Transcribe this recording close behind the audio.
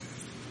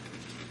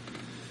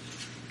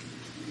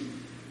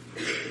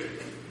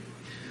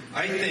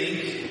I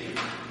think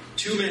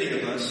too many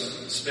of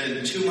us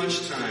spend too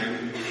much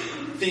time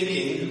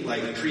thinking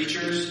like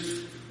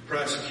preachers,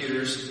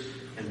 prosecutors,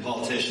 and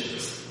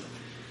politicians.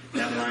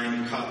 That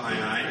line caught my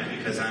eye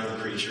because I'm a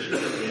preacher,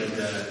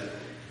 and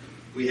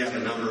we have a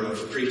number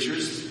of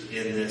preachers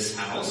in this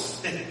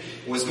house.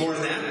 What's more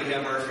than that, we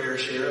have our fair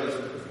share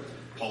of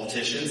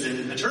politicians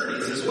and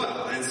attorneys as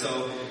well. And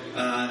so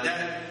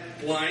that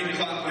line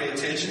caught my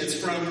attention. It's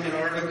from an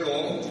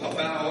article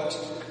about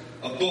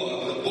a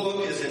book. The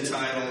book is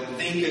entitled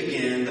Think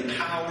Again, The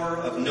Power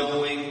of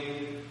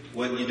Knowing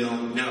What You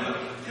Don't Know.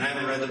 And I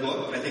haven't read the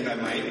book, but I think I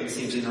might. It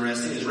seems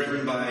interesting. It's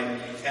written by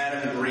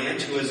Adam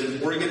Grant, who is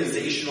an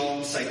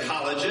organizational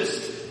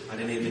psychologist. I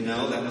didn't even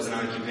know that was an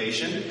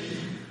occupation.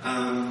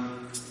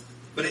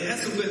 But it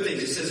has some good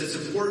things. It says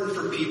it's important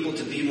for people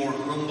to be more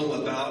humble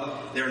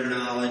about their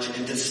knowledge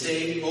and to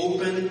stay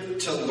open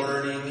to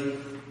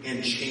learning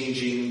and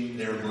changing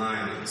their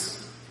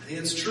minds. I think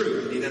that's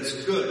true. I think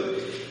that's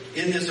good.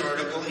 In this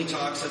article, he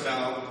talks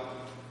about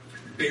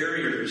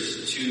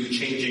barriers to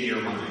changing your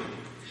mind.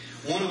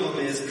 One of them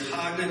is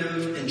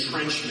cognitive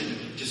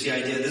entrenchment. Just the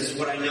idea, this is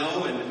what I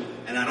know,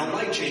 and I don't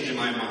like changing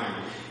my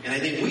mind. And I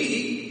think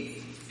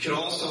we could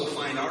also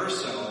find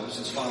ourselves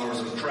as followers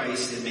of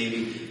Christ in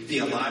maybe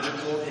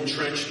theological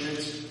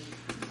entrenchment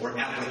or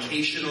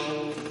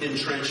applicational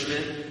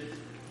entrenchment,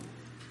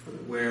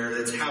 where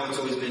that's how it's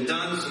always been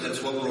done, so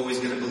that's what we're always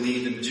going to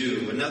believe and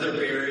do. Another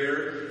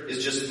barrier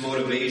is just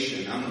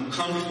motivation. I'm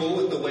comfortable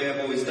with the way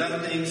I've always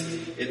done things.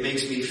 It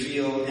makes me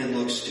feel and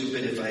look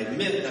stupid if I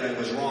admit that I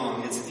was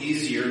wrong. It's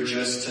easier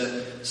just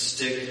to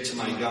stick to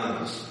my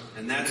guns.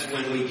 And that's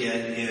when we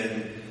get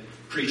in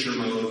preacher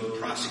mode,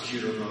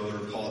 prosecutor mode,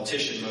 or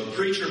politician mode.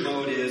 Preacher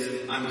mode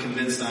is, I'm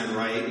convinced I'm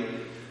right.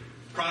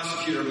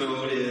 Prosecutor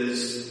mode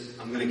is,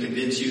 I'm going to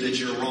convince you that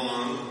you're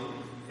wrong.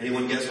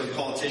 Anyone guess what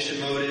politician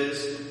mode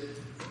is?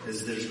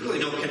 There's really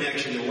no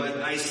connection to what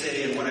I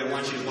say and what I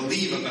want you to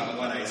believe about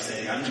what I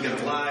say. I'm just going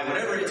to lie,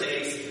 whatever it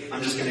takes,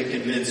 I'm just going to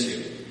convince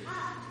you.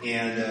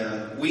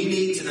 And we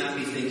need to not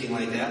be thinking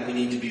like that. We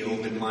need to be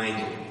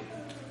open-minded.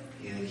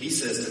 And he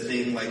says to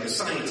think like a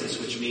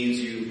scientist, which means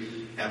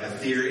you have a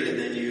theory and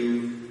then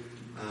you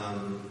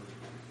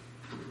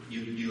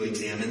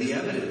examine the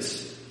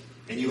evidence.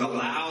 And you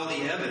allow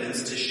the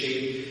evidence to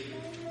shape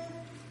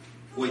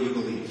what you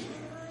believe.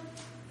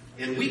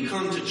 And we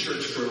come to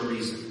church for a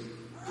reason.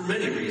 For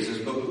many reasons,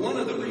 but one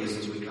of the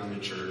reasons we come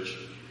to church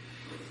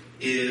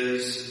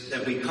is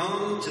that we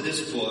come to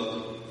this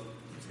book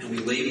and we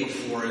lay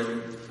before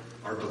it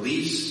our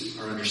beliefs,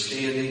 our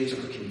understandings,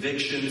 our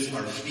convictions,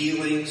 our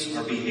feelings,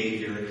 our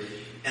behavior,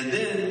 and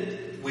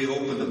then we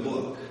open the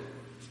book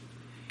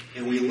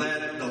and we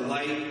let the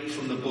light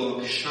from the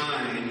book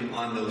shine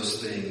on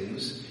those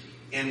things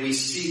and we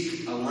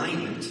seek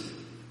alignment.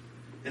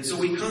 And so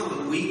we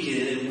come week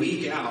in and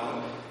week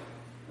out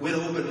with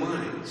open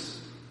minds,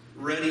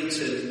 ready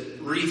to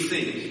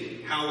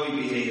rethink how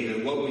we behave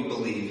and what we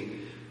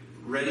believe,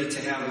 ready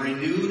to have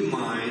renewed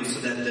minds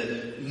so that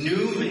the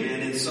new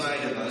man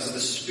inside of us, the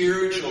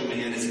spiritual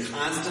man, is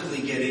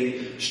constantly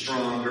getting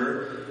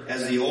stronger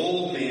as the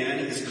old man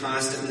is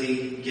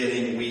constantly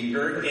getting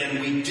weaker. And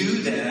we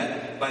do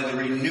that by the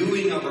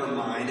renewing of our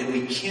mind, and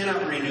we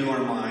cannot renew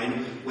our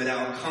mind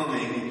without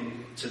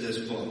coming to this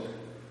book.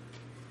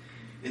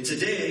 And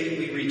today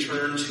we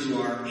return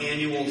to our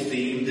annual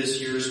theme.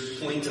 This year's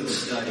point of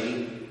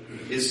study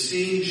is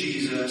seeing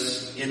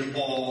Jesus in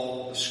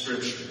all of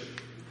Scripture.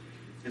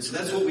 And so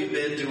that's what we've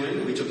been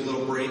doing. We took a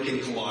little break in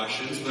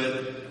Colossians,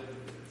 but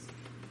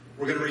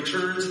we're going to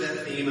return to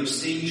that theme of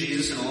seeing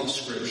Jesus in all of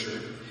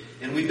Scripture.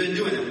 And we've been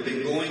doing it. We've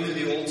been going through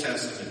the Old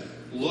Testament,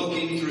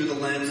 looking through the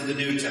lens of the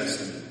New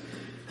Testament,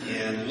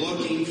 and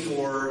looking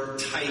for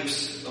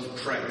types of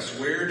Christ.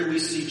 Where do we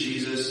see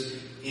Jesus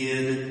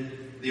in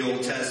the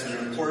Old Testament?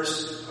 And of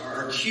course,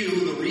 our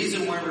cue, the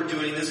reason why we're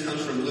doing this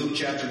comes from Luke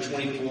chapter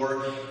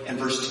 24 and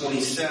verse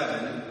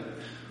 27,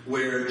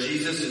 where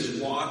Jesus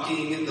is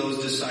walking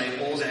those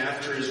disciples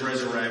after his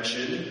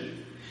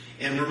resurrection.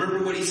 And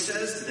remember what he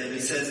says to them.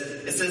 It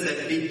says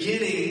that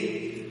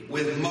beginning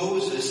with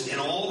Moses and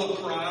all the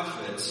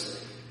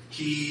prophets,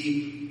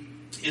 he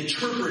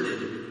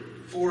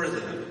interpreted for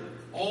them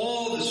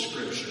all the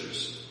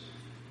scriptures,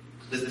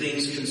 the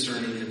things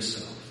concerning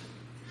himself.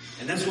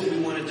 And that's what we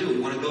want to do. We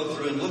want to go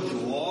through and look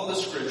through all the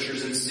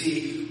scriptures and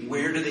see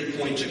where do they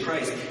point to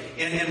Christ.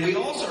 And we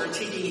also are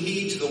taking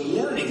heed to the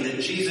warning that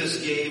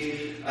Jesus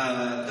gave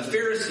the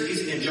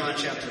Pharisees in John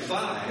chapter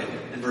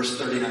 5 and verse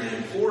 39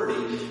 and 40,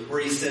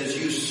 where he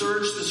says, you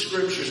search the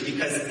scriptures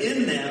because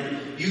in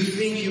them you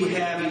think you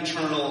have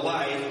eternal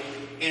life,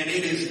 and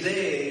it is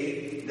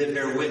they that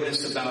bear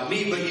witness about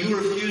me, but you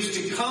refuse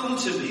to come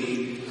to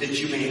me that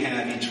you may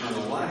have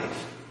eternal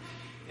life.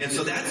 And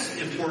so that's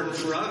important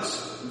for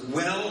us,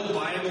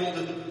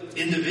 well-Bibled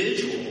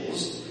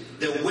individuals,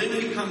 that when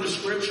we come to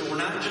Scripture, we're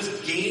not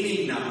just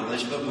gaining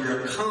knowledge, but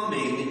we're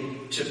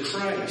coming to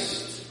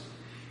Christ.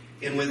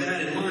 And with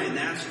that in mind,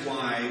 that's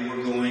why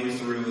we're going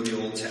through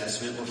the Old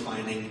Testament. We're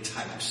finding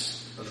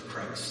types of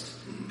Christ.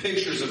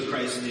 Pictures of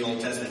Christ in the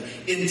Old Testament.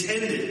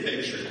 Intended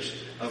pictures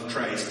of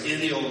Christ in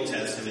the Old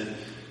Testament.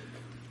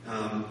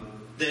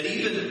 That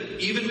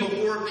even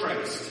before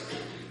Christ,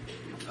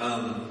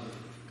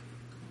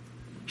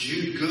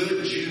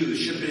 good Jews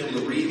should have been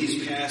able to read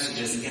these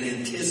passages and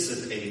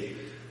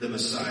anticipate the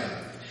Messiah.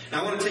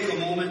 Now I want to take a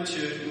moment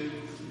to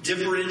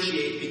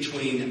differentiate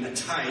between a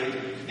type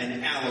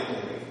and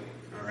allegory.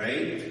 All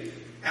right?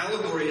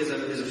 Allegory is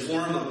a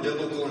form of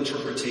biblical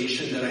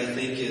interpretation that I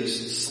think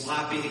is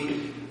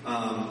sloppy.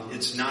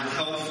 It's not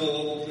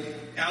helpful.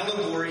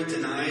 Allegory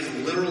denies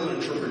literal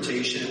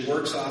interpretation. It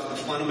works off the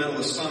fundamental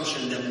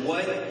assumption that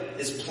what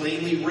is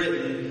plainly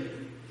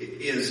written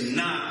is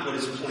not what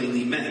is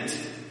plainly meant.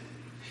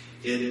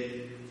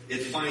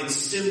 It finds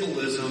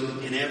symbolism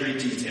in every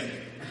detail.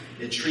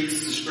 It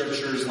treats the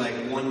scriptures like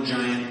one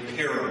giant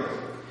parable.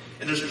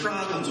 And there's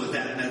problems with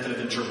that method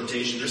of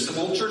interpretation. There's some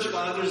old church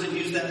fathers that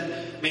use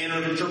that manner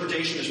of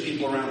interpretation. There's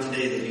people around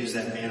today that use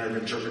that manner of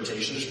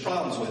interpretation. There's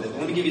problems with it.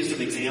 Let me give you some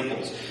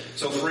examples.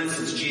 So for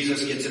instance,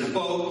 Jesus gets in a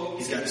boat.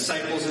 He's got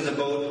disciples in the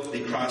boat.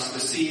 They cross the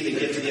sea. They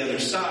get to the other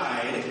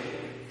side.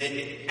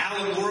 And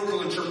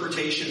allegorical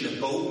interpretation, the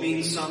boat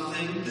means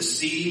something. The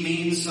sea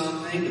means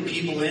something. The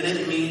people in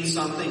it mean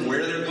something.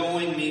 Where they're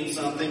going means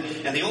something.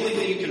 And the only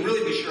thing you can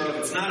really be sure of,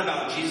 it's not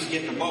about Jesus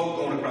getting a boat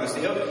going across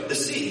the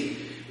sea.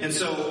 And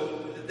so,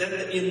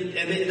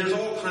 there's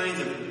all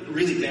kinds of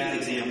really bad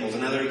examples.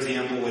 Another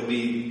example would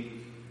be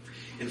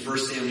in 1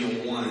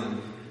 Samuel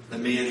 1, the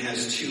man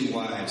has two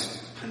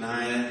wives,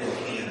 Peninnah and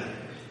Hannah.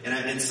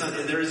 And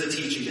there is a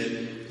teaching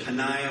that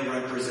Peninnah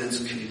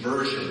represents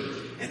conversion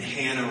and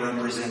Hannah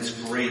represents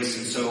grace.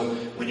 And so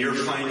when you're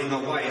finding a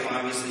wife,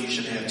 obviously you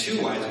shouldn't have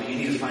two wives, but you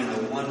need to find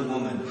the one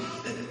woman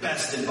that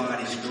best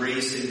embodies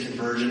grace and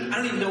conversion. I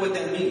don't even know what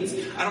that means.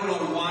 I don't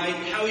know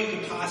how you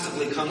could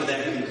possibly come to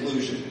that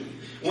conclusion.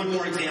 One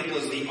more example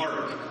is the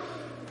ark.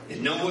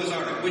 In Noah's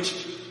ark,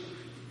 which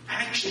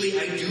actually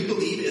I do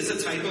believe is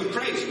a type of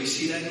Christ. We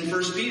see that in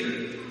 1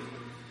 Peter.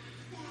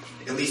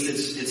 At least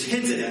it's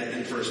hinted at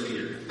in 1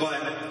 Peter. But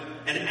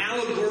an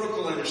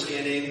allegorical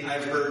understanding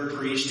I've heard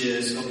preached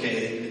is,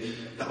 okay,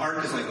 the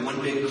ark is like one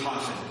big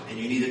coffin, and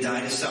you need to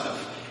die to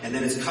self. And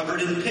then it's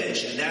covered in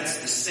pitch, and that's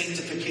the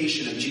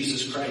sanctification of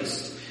Jesus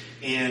Christ.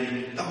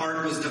 And the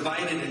ark was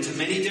divided into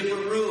many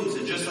different rooms,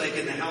 and just like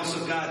in the house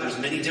of God, there's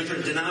many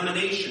different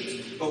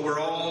denominations, but we're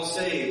all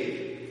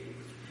saved.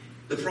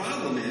 The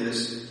problem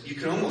is, you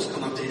can almost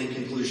come up to any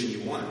conclusion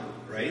you want,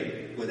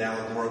 right? With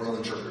allegorical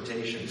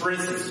interpretation. For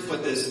instance, let's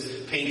put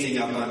this painting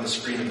up on the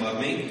screen above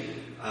me.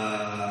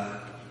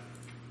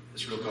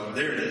 This real color.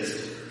 There it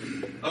is.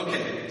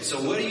 Okay,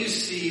 so what do you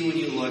see when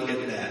you look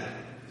at that?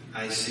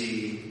 I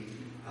see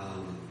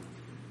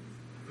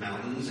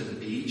mountains and a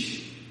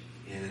beach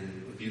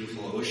and a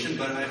beautiful ocean,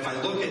 but if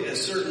I look at it a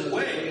certain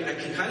way, I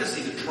can kind of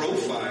see the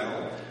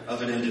profile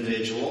of an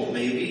individual,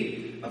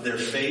 maybe, of their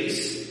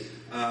face.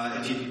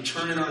 If you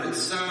turn it on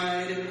its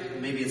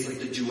side, maybe it's like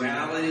the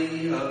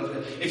duality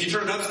of... If you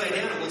turn it upside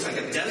down, it looks like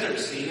a desert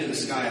scene in the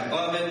sky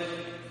above it.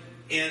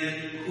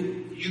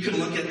 And you can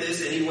look at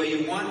this any way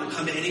you want and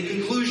come to any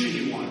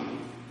conclusion you want.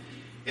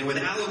 And with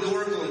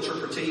allegorical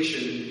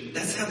interpretation,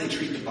 that's how they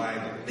treat the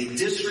Bible. They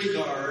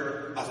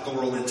disregard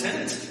authorial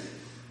intent.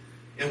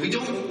 And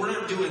we're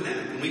not doing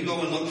that. When we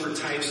go and look for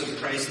types of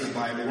Christ in the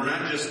Bible, we're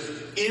not just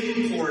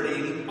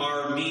importing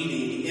our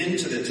meaning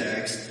into the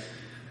text.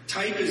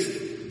 Type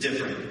is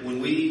different.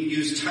 When we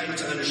use type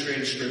to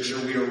understand Scripture,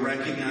 we are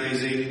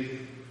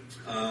recognizing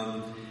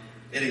and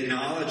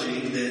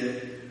acknowledging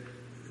that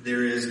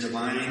there is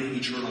divine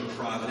eternal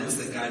providence,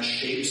 that God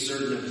shapes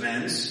certain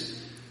events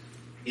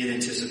in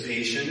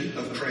anticipation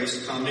of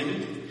Christ's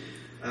coming.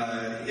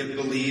 It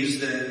believes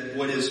that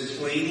what is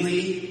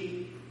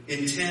plainly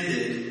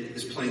intended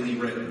is plainly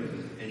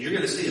written. And you're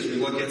going to see as we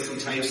look at some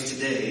types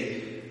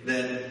today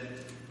that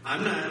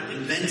I'm not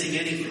inventing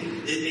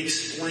anything. It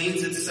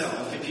explains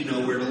itself if you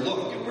know where to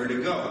look and where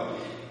to go.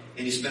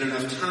 And you spend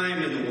enough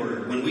time in the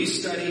Word. When we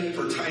study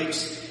for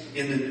types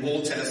in the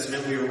Old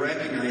Testament, we are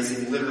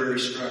recognizing literary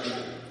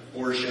structure,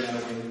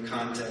 foreshadowing,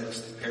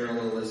 context,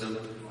 parallelism,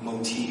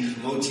 motif.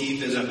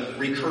 Motif is a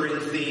recurring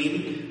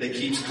theme that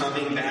keeps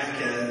coming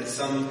back at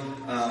some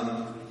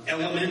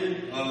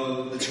element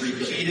that's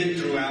repeated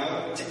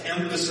throughout to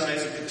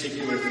emphasize a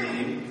particular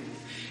theme.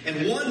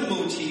 And one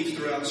motif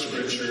throughout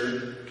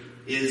Scripture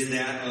is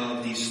that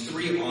of these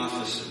three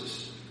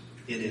offices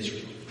in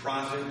Israel: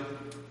 prophet,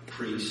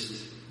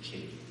 priest,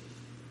 king.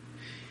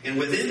 And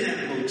within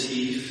that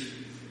motif,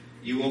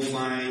 you will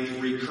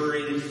find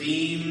recurring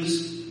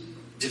themes,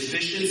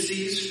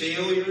 deficiencies,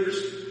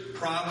 failures,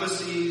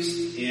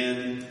 prophecies,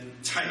 and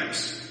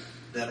types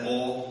that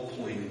all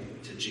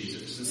point to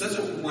Jesus. And so that's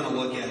what we want to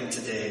look at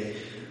today.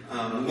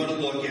 We want to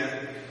look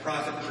at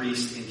prophet,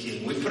 priest, and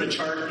king. We've put a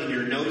chart in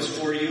your notes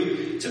for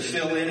you to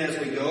fill in as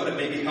we go to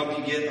maybe help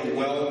you get a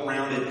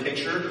well-rounded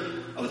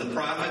picture of the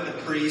prophet,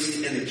 the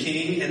priest, and the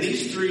king. And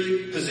these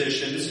three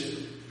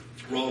positions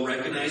were all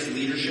recognized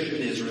leadership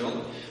in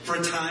Israel. For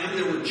a time,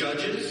 there were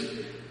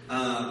judges,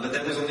 but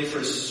that was only for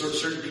a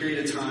certain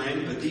period of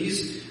time. But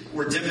these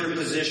were different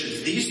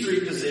positions. These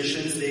three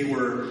positions, they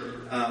were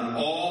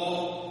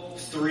all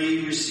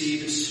three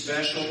received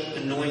special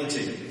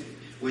anointing,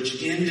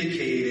 which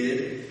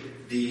indicated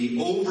the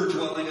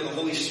overdwelling of the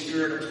Holy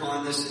Spirit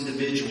upon this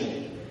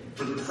individual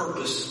for the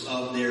purpose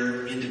of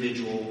their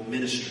individual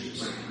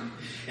ministries.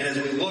 And as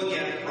we look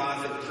at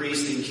prophet,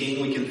 priest, and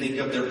king, we can think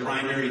of their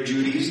primary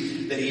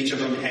duties that each of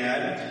them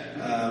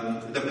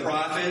had. The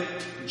prophet,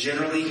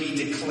 generally, he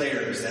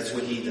declares. That's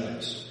what he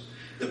does.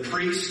 The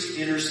priest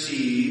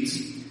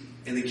intercedes,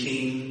 and the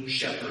king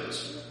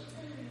shepherds.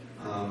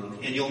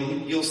 And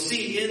you'll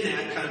see in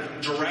that kind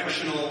of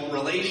directional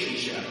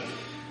relationship.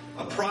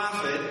 A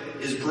prophet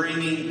is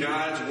bringing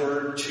God's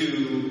word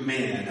to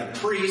man. A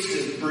priest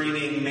is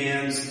bringing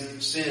man's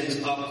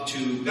sins up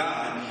to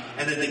God.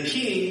 And then the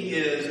king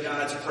is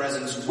God's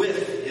presence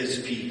with his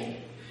people.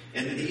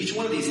 And each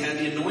one of these had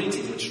the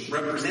anointing, which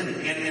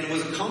represented, and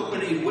was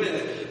accompanied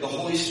with the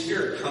Holy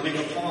Spirit coming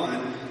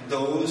upon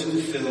those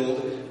who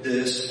filled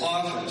this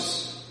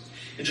office.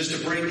 And just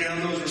to break down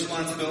those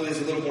responsibilities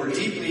a little more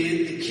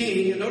deeply, the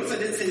king, and notice I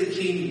didn't say the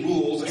king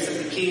rules, I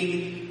said the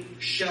king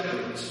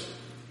shepherds.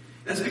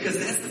 That's because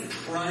that's the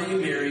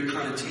primary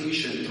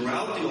connotation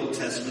throughout the Old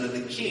Testament of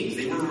the kings.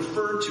 They were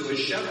referred to as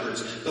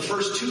shepherds. The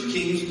first two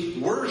kings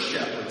were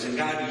shepherds, and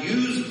God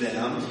used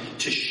them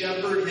to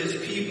shepherd his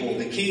people.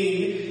 The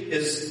king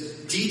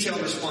is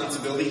detailed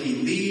responsibility. He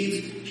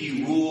leads,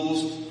 he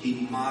rules,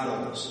 he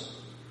models.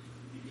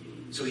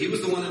 So he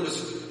was the one that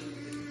was...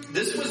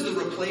 This was the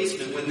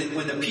replacement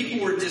when the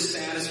people were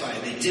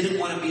dissatisfied. They didn't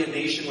want to be a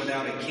nation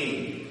without a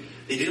king.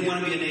 They didn't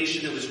want to be a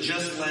nation that was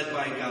just led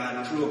by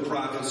God through a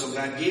prophet. So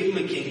God gave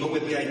him a king, but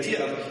with the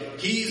idea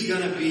of he's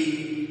going to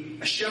be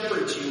a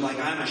shepherd to you like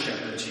I'm a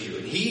shepherd to you.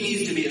 And he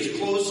needs to be as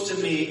close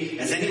to me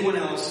as anyone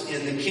else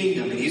in the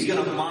kingdom. And he's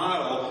going to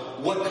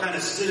model what kind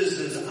of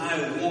citizens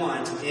I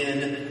want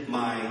in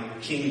my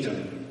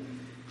kingdom.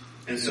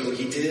 And so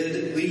he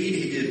did lead,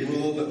 he did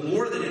rule, but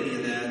more than any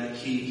of that,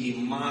 he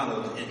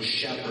modeled and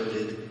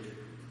shepherded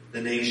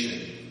the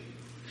nation.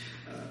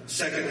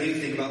 Secondly,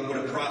 think about what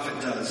a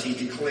prophet does. He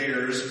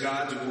declares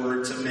God's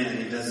word to men.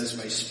 He does this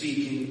by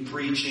speaking,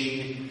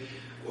 preaching.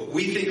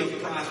 We think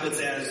of prophets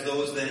as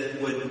those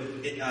that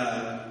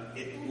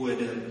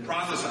would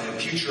prophesy a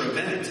future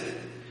event.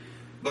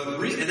 But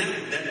really, and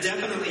that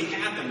definitely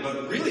happened.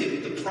 But really,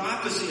 the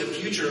prophecy of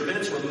future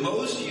events were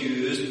most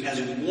used as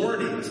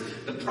warnings.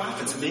 The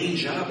prophet's main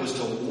job was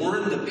to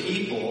warn the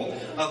people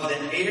of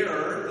the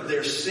error of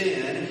their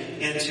sin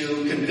and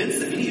to convince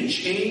them, you need to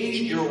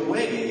change your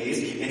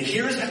ways. And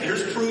here's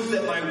proof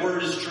that my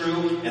word is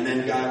true. And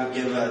then God would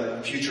give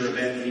a future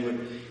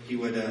event. He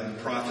would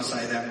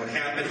prophesy that would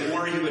happen,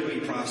 or he would be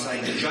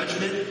prophesying the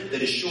judgment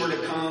that is sure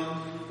to come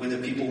when the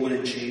people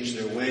wouldn't change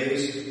their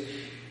ways.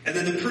 And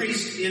then the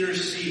priest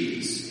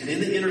intercedes. And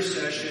in the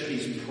intercession,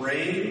 he's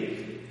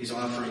praying, he's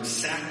offering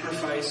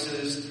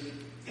sacrifices,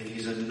 and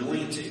he's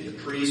anointing. The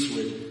priest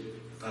would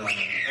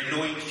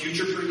anoint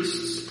future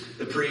priests.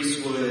 The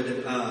priest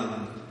would,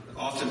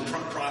 often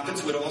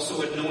prophets would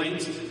also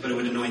anoint, but it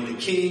would anoint the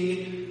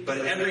king.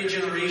 But every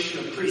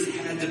generation of priests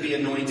had to be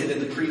anointed, and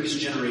the previous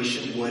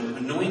generation would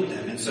anoint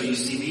them. And so you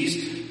see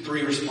these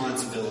three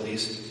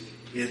responsibilities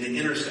in the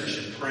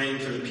intercession: praying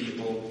for the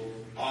people,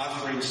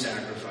 offering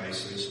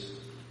sacrifices.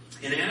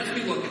 And as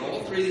we look at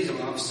all three of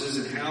these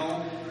offices and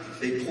how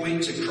they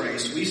point to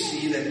Christ, we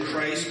see that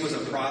Christ was a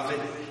prophet.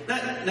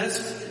 Not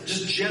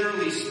just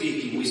generally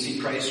speaking, we see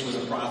Christ was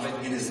a prophet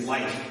in his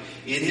life.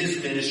 In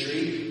his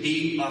ministry,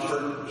 he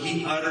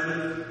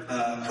uttered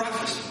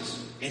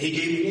prophecies, and he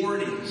gave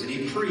warnings, and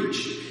he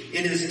preached.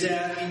 In his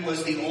death, he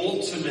was the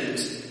ultimate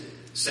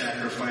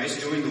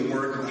sacrifice, doing the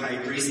work of the high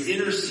priest,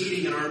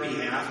 interceding on our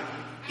behalf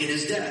in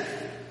his death.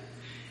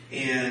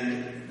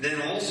 And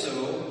then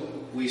also,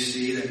 we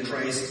see that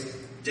Christ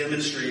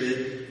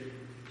demonstrated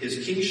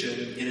his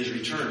kingship in his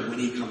return. When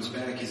he comes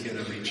back, he's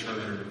going to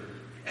return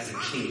as a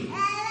king.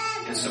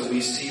 And so we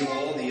see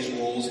all these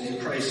roles in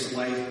Christ's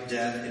life,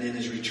 death, and in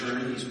his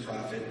return. He's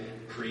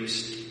prophet,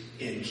 priest,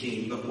 and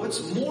king. But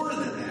what's more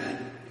than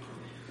that,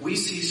 we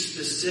see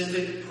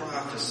specific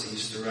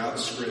prophecies throughout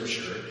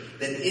Scripture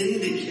that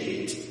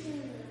indicate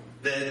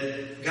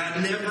that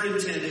God never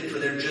intended for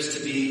there just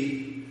to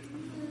be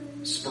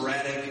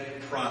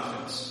sporadic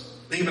prophets.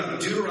 Think about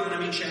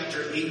Deuteronomy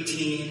chapter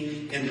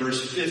 18 and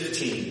verse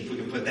 15. If we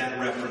can put that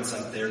reference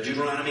up there.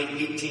 Deuteronomy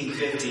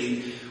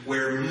 18:15,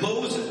 where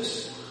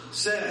Moses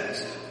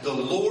says, "The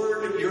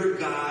Lord your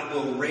God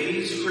will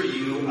raise for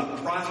you a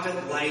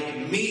prophet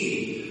like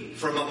me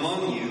from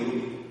among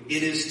you.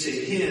 It is to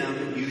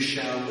him you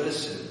shall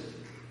listen."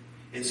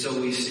 And so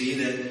we see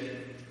that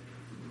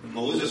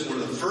Moses, one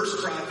of the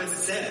first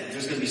prophets, said,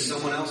 there's going to be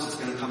someone else that's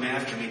going to come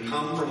after me,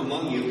 come from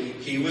among you.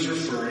 He was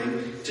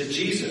referring to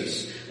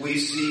Jesus. We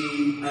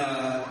see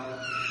the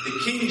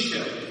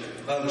kingship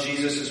of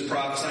Jesus is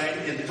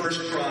prophesied in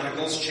 1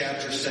 Chronicles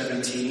chapter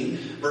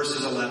 17,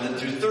 verses 11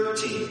 through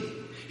 13.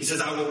 He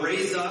says, "I will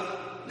raise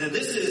up." Now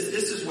this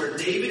is where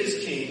David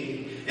is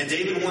king. And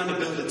David wanted to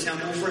build a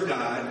temple for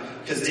God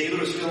because David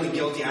was feeling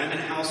guilty. I'm in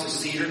a house of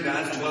cedar.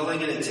 God's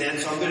dwelling in a tent,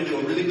 so I'm going to do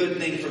a really good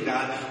thing for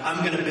God.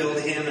 I'm going to build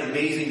him an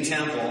amazing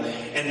temple.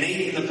 And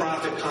Nathan the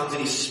prophet comes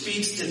and he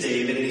speaks to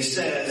David and he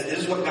says, this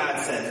is what God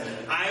says,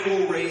 I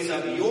will raise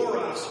up your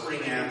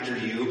offspring after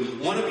you,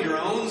 one of your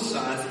own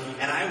sons,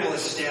 and I will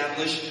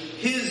establish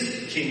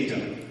his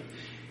kingdom.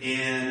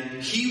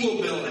 And he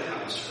will build a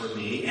house for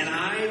me, and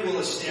I will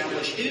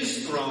establish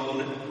his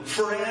throne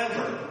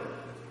forever.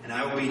 And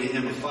I will be to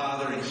him a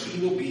father, and he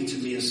will be to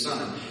me a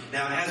son.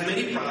 Now, as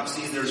many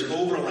prophecies, there's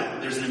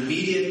overlap. There's an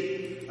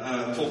immediate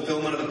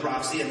fulfillment of the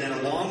prophecy, and then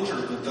a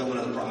long-term fulfillment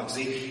of the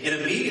prophecy. And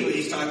immediately,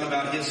 he's talking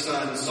about his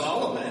son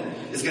Solomon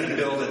is going to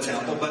build a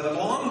temple. But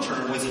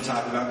long-term, what's he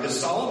talking about? Because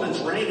Solomon's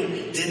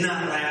reign did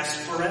not last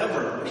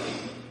forever.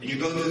 And you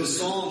go through the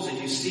Psalms and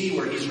you see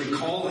where he's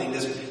recalling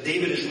this.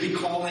 David is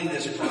recalling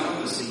this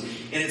prophecy.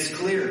 And it's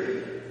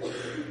clear.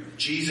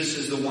 Jesus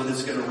is the one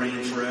that's going to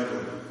reign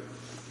forever.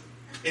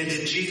 And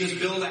did Jesus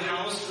build a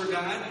house for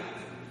God?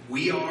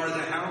 We are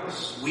the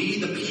house. We,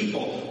 the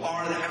people,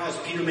 are the house.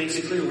 Peter makes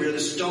it clear. We are the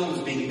stones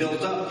being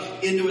built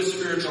up into a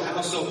spiritual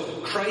house. So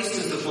Christ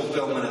is the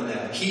fulfillment of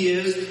that. He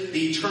is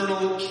the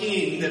eternal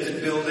King that is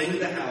building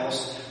the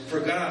house for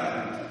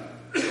God.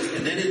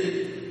 And then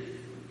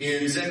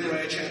in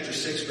Zechariah chapter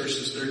 6,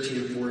 verses 13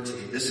 and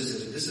 14, this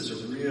is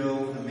a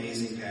real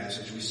amazing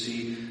passage. We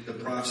see the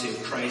prophecy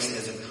of Christ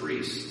as a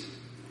priest.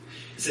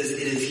 It says,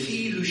 it is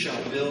he who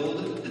shall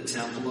build the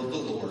temple of the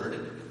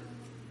Lord,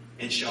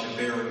 and shall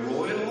bear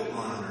royal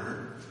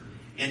honor,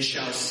 and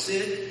shall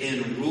sit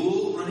and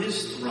rule on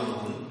his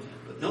throne.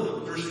 But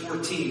note verse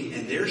 14,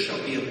 and there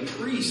shall be a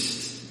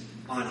priest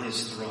on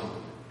his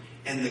throne,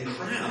 and the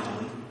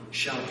crown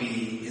shall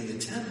be in the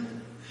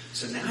temple.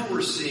 So now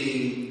we're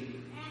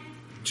seeing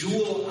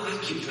dual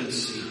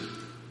occupancy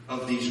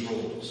of these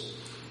roles.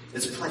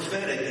 It's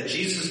prophetic that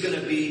Jesus is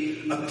going to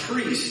be a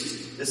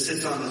priest that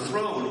sits on the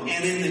throne.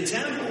 And in the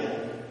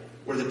temple,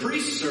 where the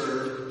priests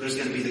serve, there's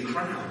going to be the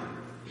crown.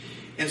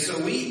 And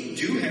so we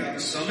do have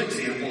some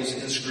examples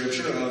in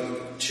Scripture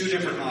of two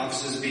different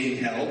offices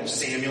being held.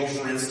 Samuel,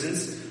 for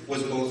instance,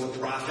 was both a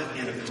prophet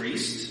and a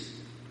priest.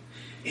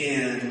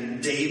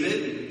 And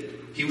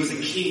David, he was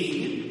a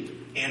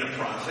king and a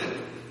prophet.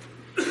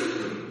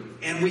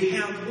 And we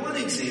have one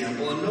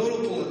example, a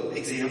notable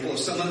example of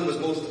someone who was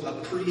both a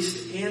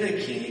priest and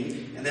a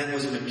king, and that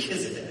was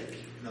Melchizedek.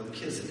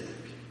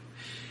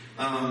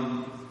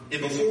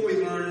 And before we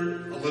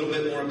learn a little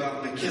bit more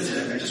about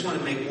Melchizedek, I just want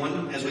to make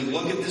one, as we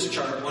look at this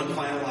chart, one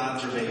final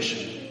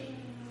observation.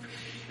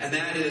 And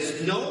that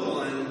is, no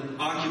one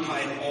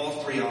occupied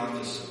all three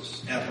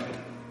offices, ever.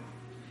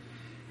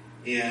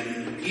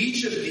 And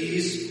each of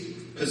these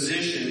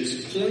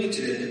positions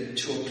pointed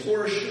to a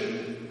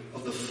portion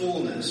of the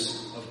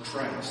fullness of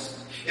Christ.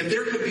 If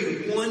there could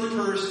be one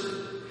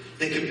person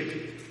that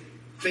could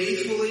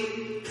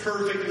faithfully,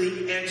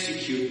 perfectly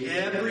execute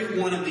every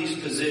one of these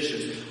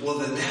positions, well,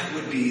 then that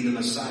would be the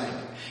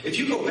Messiah. If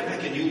you go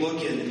back and you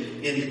look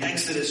in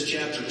Exodus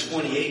chapter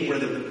 28, where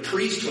the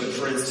priesthood,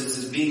 for instance,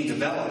 is being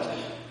developed,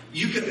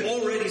 you can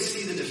already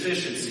see the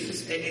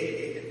deficiencies.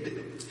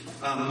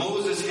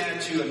 Moses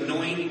had to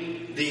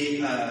anoint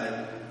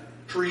the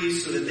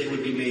priests so that they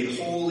would be made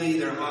holy.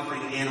 They're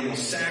offering animal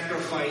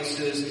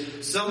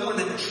sacrifices. Someone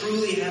that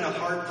truly had a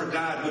heart for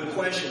God would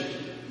question,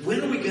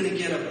 when are we going to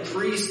get a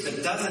priest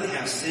that doesn't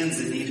have sins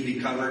that need to be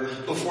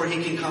covered before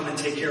he can come and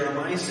take care of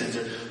my sins?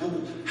 Or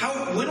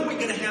when are we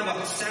going to have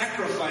a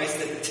sacrifice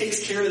that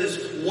takes care of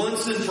this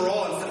once and for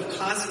all instead of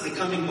constantly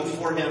coming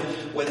before him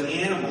with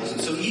animals? And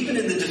so even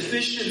in the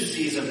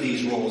deficiencies of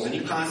these roles, and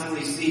you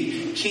constantly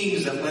see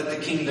kings that let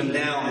the kingdom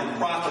down and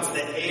prophets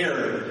that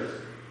err,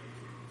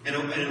 and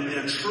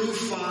a true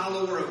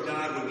follower of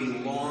God would be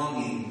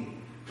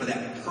longing for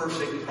that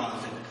perfect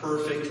prophet,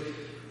 perfect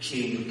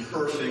king,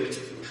 perfect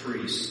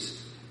priest.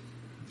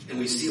 And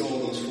we see all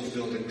those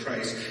fulfilled in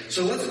Christ.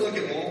 So let's look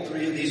at all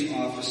three of these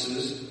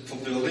offices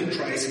fulfilled in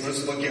Christ, and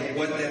let's look at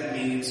what that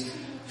means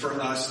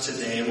for us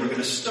today. And we're going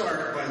to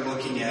start by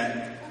looking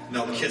at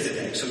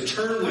Melchizedek. So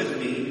turn with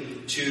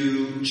me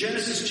to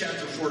Genesis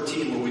chapter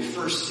 14, where we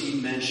first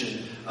see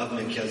mention of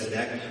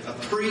Melchizedek. A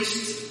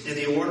priest in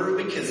the order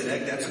of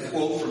Melchizedek. That's a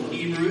quote from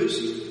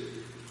Hebrews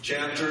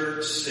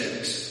chapter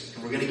 6.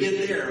 And we're going to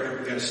get there, but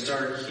we're going to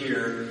start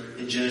here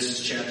in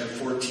Genesis chapter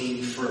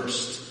 14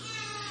 first.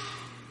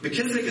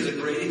 Melchizedek is a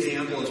great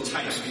example of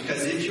types,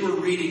 because if you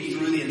were reading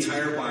through the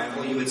entire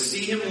Bible, you would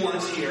see him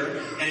once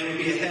here, and it would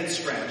be a head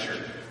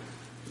scratcher.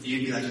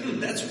 You'd be like,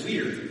 that's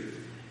weird.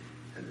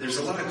 There's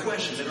a lot of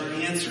questions that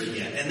aren't answered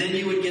yet. And then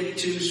you would get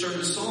to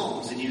certain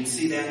Psalms, and you'd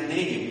see that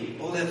name.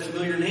 Oh, that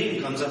familiar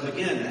name comes up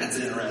again. That's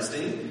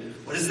interesting.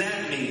 What does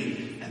that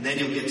mean? And then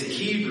you'll get to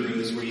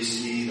Hebrews, where you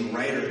see the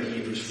writer of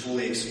Hebrews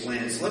fully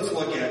explained. So let's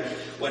look at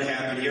what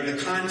happened here.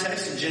 The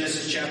context in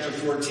Genesis chapter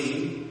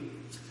 14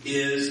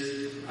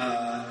 is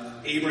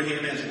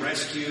Abraham has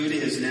rescued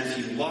his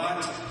nephew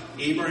Lot,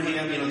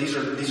 Abraham,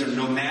 these are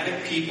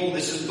nomadic people.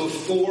 This is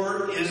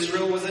before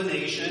Israel was a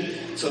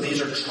nation. So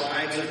these are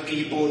tribes of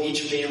people,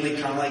 each family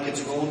kind of like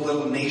its own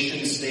little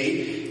nation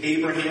state.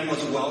 Abraham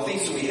was wealthy,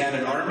 so he had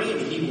an army,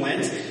 and he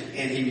went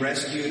and he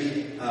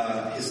rescued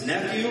his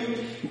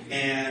nephew.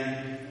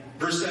 And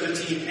verse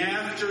 17,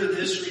 after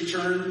this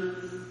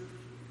return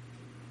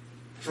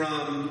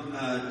from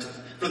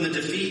the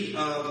defeat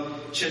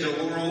of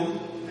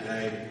Chedorlaomer,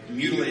 I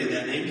mutilated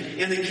that name,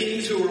 and the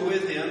kings who were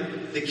with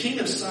him, the king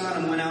of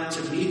Sodom went out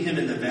to meet him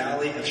in the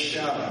valley of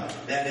Shaveh,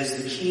 that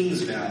is the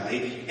king's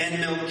valley, and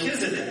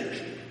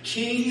Melchizedek,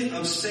 king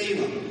of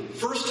Salem.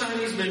 First time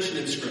he's mentioned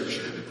in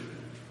Scripture,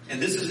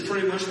 and this is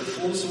pretty much the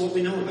fullness of what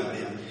we know about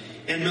him.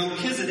 And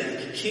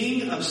Melchizedek,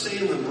 king of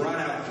Salem, brought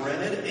out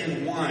bread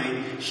and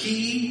wine.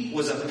 He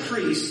was a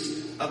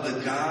priest of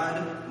the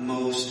God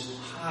Most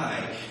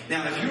High.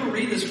 Now, if you were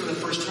reading this for the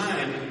first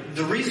time,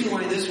 the reason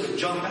why this would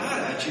jump out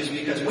at you is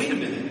because, wait a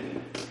minute,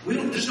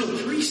 there's no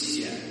priests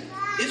yet.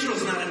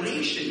 Israel's not a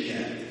nation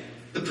yet.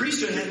 The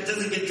priesthood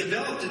doesn't get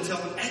developed until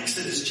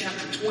Exodus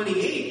chapter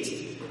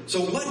 28.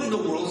 So what in the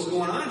world is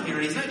going on here?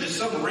 And he's not just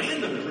some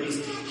random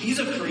priest. He's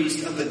a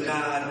priest of the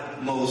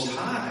God Most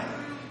High.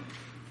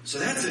 So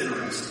that's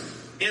interesting.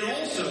 And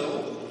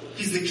also,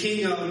 he's the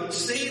king of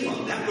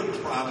Salem. That would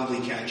probably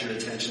catch your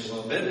attention a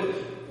little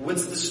bit.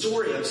 What's the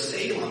story of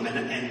Salem?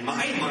 And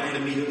my mind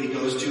immediately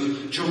goes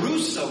to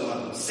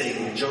Jerusalem,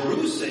 Salem,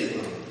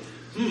 Jerusalem.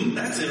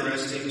 That's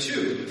interesting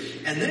too.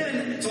 And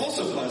then it's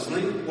also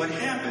puzzling what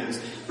happens.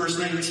 Verse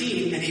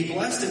 19, and he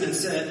blessed him and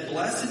said,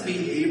 blessed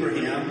be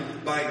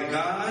Abraham by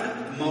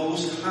God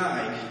Most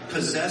High,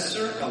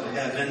 possessor of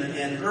heaven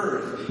and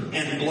earth.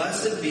 And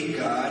blessed be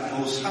God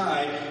Most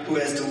High, who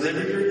has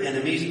delivered your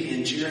enemies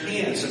into your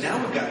hands. So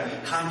now we've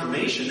got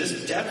confirmation.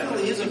 This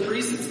definitely is a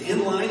priest that's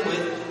in line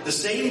with the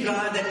same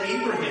God that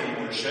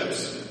Abraham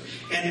worships.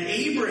 And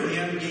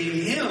Abraham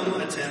gave him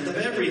a tenth of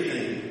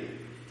everything.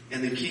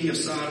 And the king of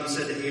Sodom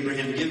said to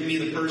Abraham, give me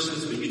the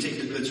persons, but you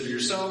take the goods for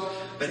yourself.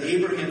 But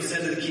Abraham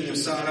said to the king of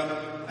Sodom,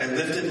 I have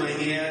lifted my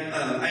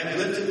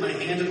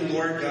hand to the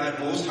Lord God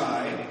Most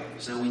High.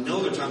 So now we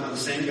know they're talking about the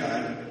same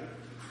God.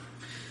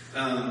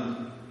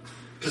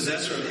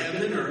 Possessor of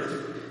heaven and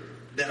earth,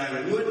 that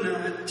I would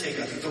not take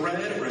a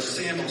thread or a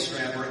sandal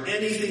strap or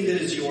anything that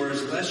is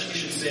yours, lest you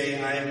should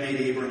say, I have made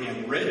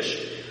Abraham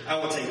rich. I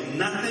will take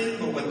nothing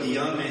but what the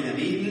young men have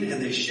eaten, and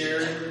they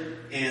shared.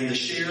 And the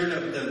share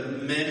of the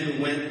men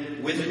who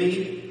went with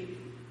me.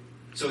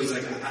 So he's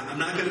like, I'm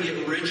not going to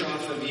get rich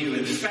off of you.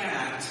 In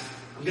fact,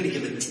 I'm going to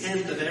give a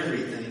tenth of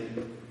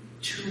everything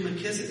to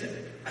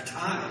Melchizedek, a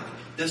tithe.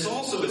 This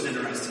also is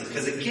interesting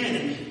because,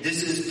 again,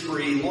 this is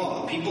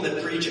pre-law. People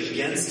that preach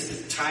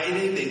against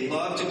tithing, they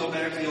love to go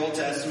back to the Old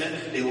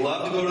Testament. They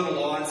love to go to the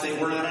law and say,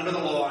 we're not under the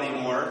law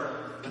anymore.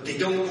 But they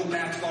don't go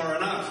back far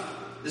enough.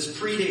 This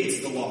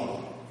predates the law.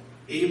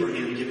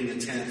 Abraham giving a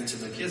tenth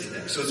to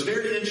Melchizedek. So it's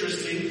very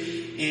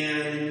interesting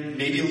and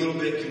maybe a little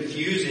bit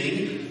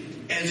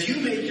confusing. As you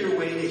make your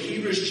way to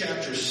Hebrews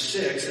chapter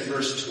 6 and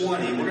verse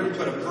 20, we're going to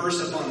put a verse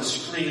up on the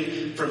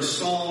screen from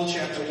Psalm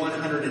chapter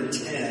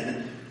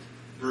 110,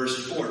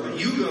 verse 4. But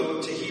you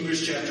go to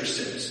Hebrews chapter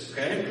 6,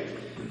 okay?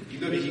 You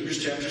go to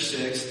Hebrews chapter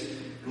 6.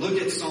 Look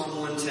at Psalm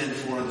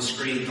 110:4 on the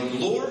screen. The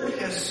Lord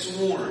has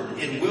sworn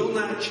and will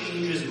not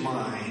change his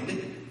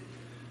mind.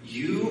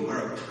 You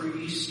are a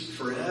priest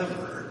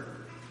forever,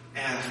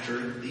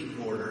 after the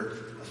order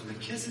of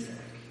Melchizedek.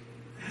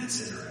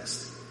 That's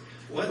interesting.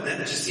 That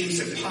just seems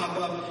to pop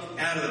up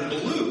out of the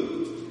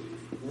blue.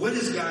 What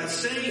is God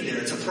saying there?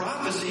 It's a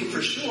prophecy for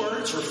sure.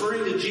 It's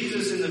referring to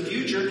Jesus in the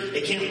future.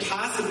 It can't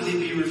possibly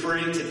be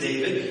referring to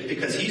David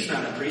because he's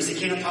not a priest. It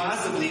can't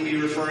possibly be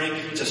referring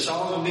to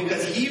Solomon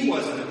because he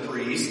wasn't a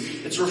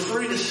priest. It's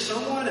referring to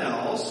someone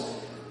else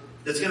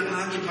that's going to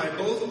occupy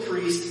both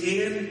priest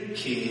and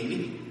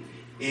king.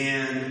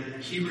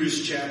 And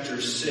Hebrews chapter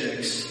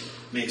 6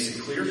 makes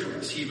it clear for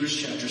us.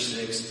 Hebrews chapter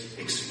 6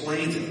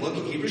 explains it. Look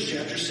at Hebrews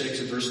chapter 6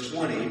 and verse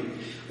 20,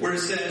 where it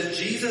says,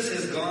 Jesus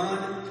has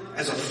gone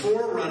as a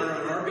forerunner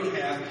on our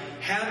behalf,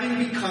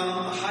 having become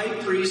a high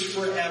priest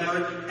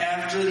forever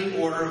after the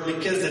order of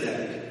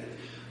Melchizedek.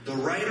 The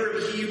writer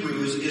of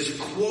Hebrews is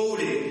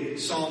quoting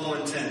Psalm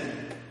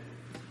 110.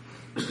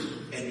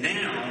 And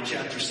now, in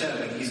chapter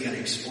 7, he's going to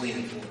explain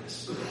it for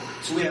us.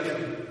 So we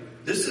have...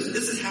 This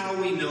is how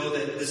we know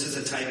that this is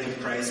a type of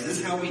Christ. This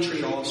is how we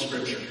treat all of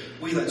Scripture.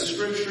 We let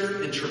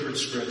Scripture interpret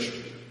Scripture.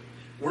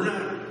 We're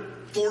not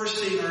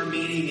forcing our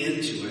meaning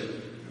into it.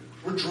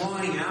 We're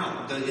drawing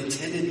out the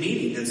intended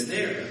meaning that's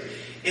there.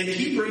 And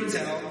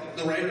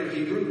the writer of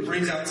Hebrews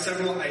brings out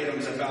several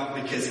items about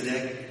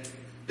Melchizedek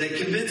that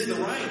convince the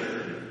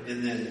writer,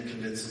 and then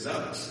convinces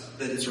us,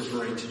 that it's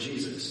referring to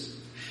Jesus.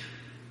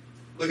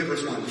 Look at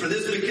verse 1. For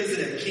this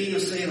Melchizedek, king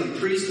of Salem,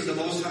 priest of the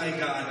Most High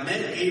God,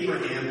 met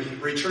Abraham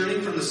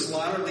returning from the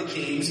slaughter of the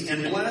kings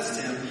and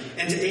blessed him.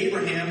 And to him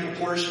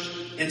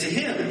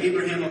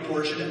Abraham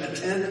apportioned a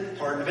tenth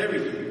part of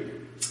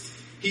everything.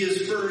 He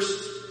is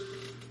first,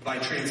 by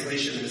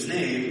translation of his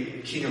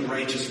name, king of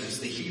righteousness.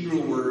 The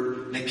Hebrew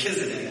word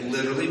Melchizedek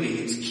literally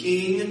means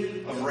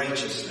king of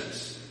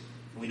righteousness.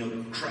 We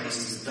know Christ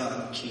is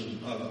the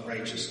king of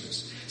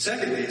righteousness.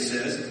 Secondly, it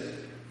says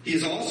he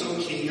is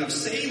also king of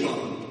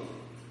Salem,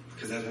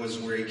 because that was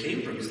where he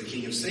came from. He's the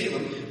king of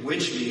Salem,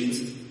 which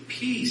means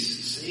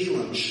peace.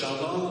 Salem,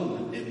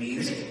 shalom. It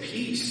means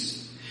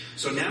peace.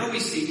 So now we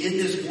see in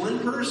this one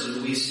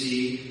person, we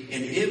see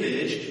an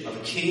image of a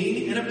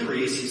king and a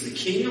priest. He's the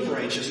king of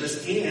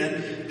righteousness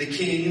and the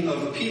king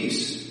of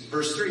peace.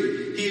 Verse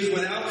 3, he is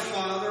without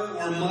father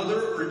or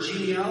mother or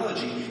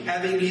genealogy,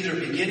 having neither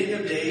beginning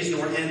of days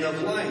nor end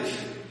of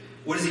life.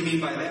 What does he mean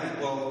by that?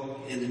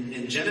 Well,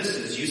 in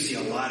Genesis, you see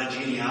a lot of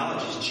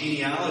genealogies.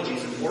 Genealogy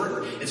is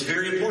important. It's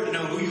very important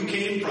to know who you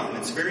came from.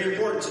 It's very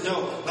important to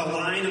know the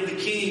line of the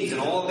kings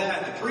and all of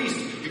that. The priest.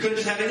 You couldn't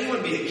just have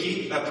anyone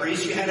be a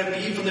priest. You had to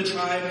be from the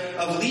tribe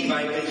of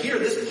Levi. But here,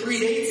 this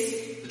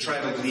predates the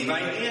tribe of Levi.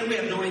 And we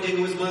have no idea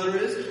who his mother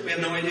is. We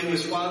have no idea who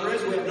his father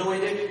is. We have no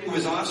idea who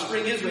his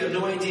offspring is. We have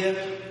no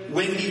idea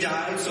when he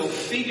died. So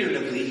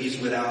figuratively, he's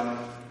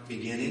without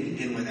beginning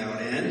and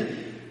without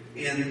end.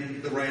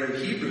 And the writer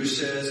of Hebrews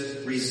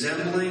says,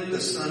 resembling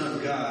the Son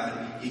of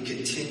God, he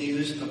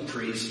continues a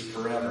priest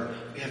forever.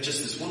 We have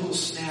just this one little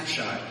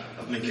snapshot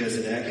of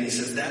Melchizedek, and he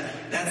says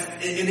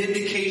that's an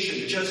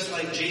indication, just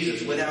like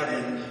Jesus, without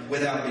end,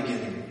 without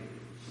beginning.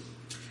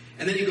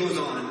 And then he goes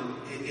on,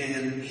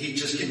 and he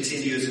just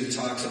continues and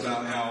talks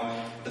about how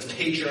the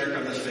patriarch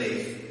of the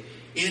faith,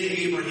 in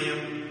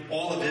Abraham,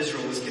 all of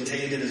Israel was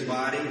contained in his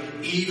body,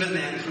 even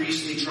that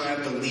priestly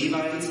tribe, the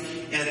Levites.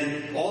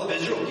 And all of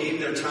Israel gave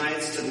their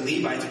tithes to the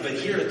Levites, but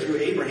here through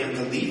Abraham,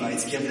 the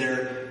Levites give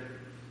their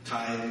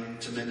tithe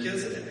to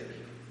Melchizedek.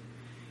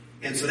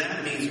 And so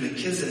that means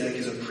Melchizedek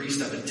is a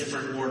priest of a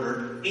different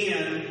order,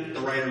 and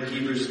the writer of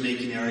Hebrews is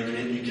making the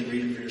argument, you can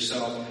read it for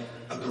yourself,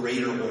 a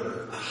greater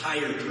order, a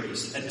higher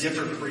priest, a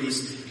different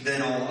priest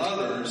than all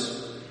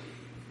others.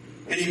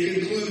 And he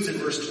concludes in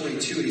verse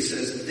 22, he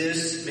says,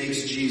 this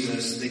makes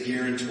Jesus the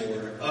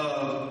guarantor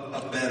of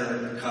a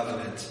better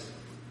covenant.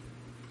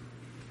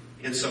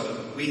 And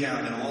so we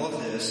have in all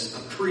of this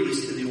a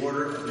priest in the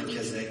order of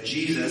Melchizedek.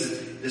 Jesus,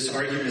 this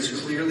argument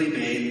is clearly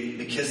made.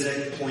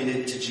 Melchizedek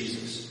pointed to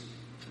Jesus.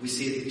 We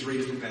see it in 3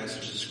 different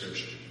passages of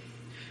Scripture.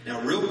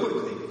 Now, real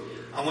quickly,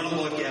 I want to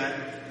look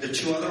at the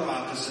 2 other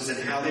offices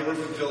and how they were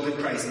fulfilled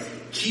in Christ.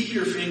 Keep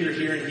your finger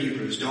here in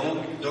Hebrews.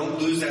 Don't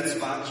lose that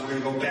spot, because we're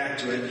going to go back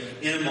to it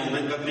in a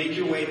moment. But make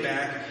your way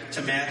back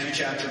to Matthew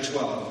chapter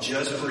 12,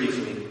 just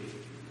briefly.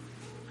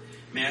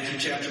 Matthew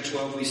chapter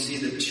 12, we see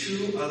the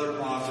 2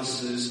 other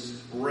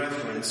offices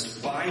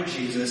referenced by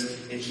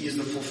Jesus, and he is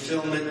the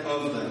fulfillment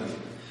of them.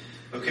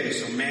 Okay,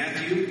 so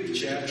Matthew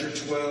chapter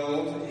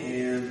 12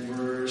 and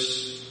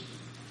verse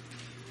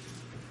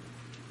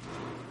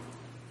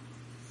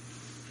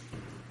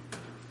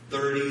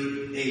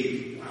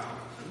 38. Wow,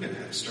 I'm going to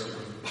have to start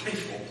with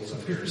bifocals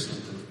up here or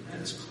something.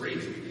 That's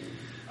crazy.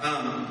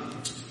 All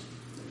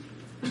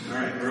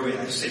right, where are we at?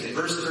 I say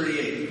verse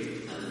 38.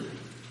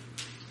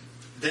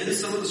 Then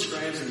some of the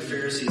scribes and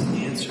Pharisees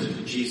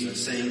answered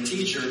Jesus, saying,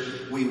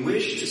 Teacher, we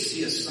wish to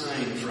see a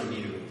sign from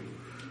you.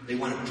 They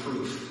wanted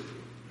proof.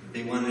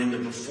 They wanted him to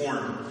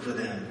perform for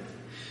them.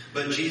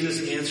 But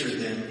Jesus answered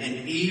them,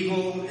 An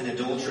evil and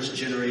adulterous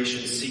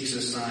generation seeks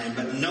a sign,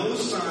 but no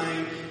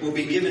sign will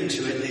be given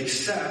to it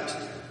except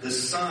the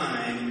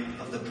sign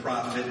of the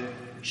prophet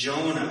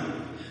Jonah.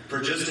 For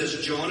just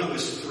as Jonah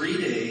was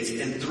 3 days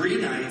and 3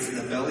 nights in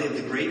the belly of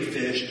the great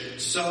fish,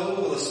 so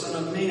will the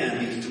Son of Man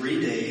be 3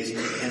 days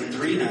and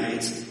 3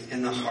 nights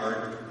in the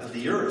heart of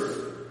the earth.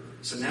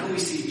 So now we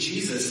see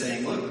Jesus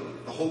saying,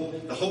 look, the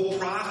whole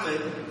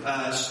prophet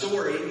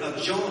story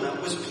of Jonah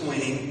was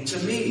pointing to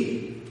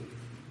me.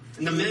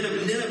 And the men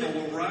of Nineveh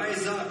will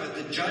rise up at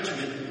the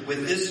judgment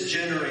with this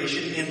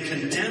generation and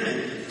condemn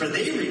it. For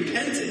they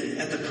repented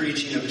at the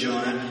preaching of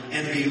Jonah,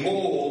 and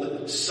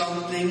behold,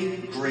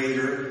 something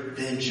greater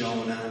than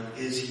Jonah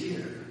is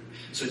here.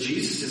 So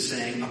Jesus is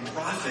saying a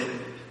prophet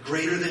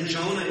greater than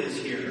Jonah is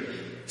here.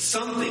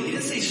 Something. He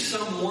didn't say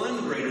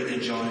someone greater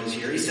than Jonah is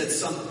here. He said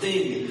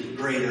something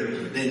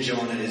greater than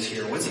Jonah is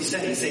here. What's he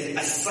saying? He's saying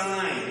a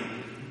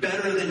sign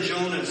better than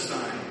Jonah's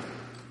sign.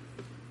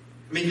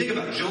 I mean, think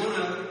about it.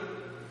 Jonah.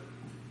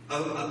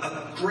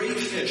 A great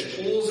fish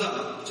pulls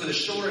up to the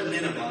shore of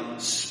Nineveh,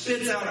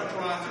 spits out a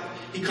prophet.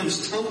 He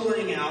comes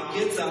tumbling out,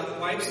 gets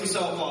up, wipes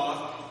himself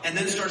off, and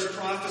then starts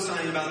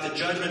prophesying about the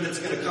judgment that's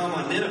going to come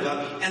on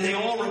Nineveh. And they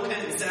all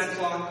repent in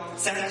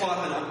sackcloth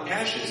and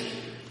ashes.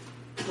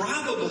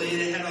 Probably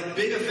it had a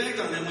big effect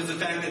on them was the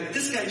fact that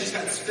this guy just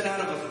got spit out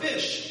of a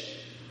fish.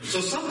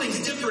 So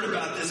something's different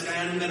about this guy,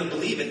 and I'm going to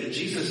believe it. And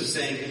Jesus is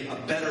saying, a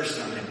better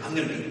sign. I'm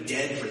going to be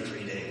dead for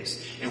 3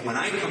 days. And when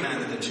I come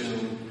out of the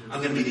tomb,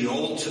 I'm going to be the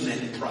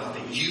ultimate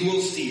prophet. You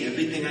will see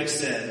everything I've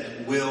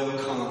said will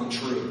come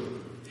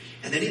true.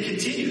 And then he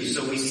continues.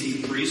 So we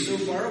see priests so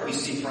far, we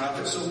see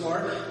prophets so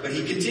far, but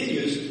he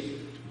continues.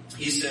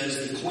 He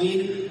says, the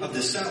queen of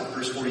the south,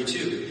 verse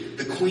 42,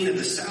 the queen of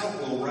the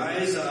south will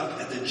rise up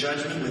at the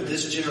judgment with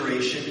this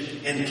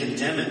generation and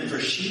condemn it. For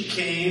she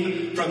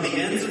came from the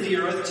ends of the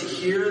earth to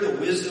hear the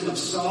wisdom of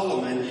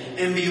Solomon,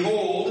 and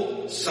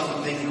behold,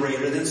 something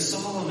greater than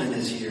Solomon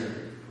is here.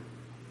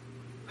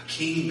 A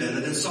king better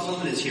than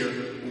Solomon is here.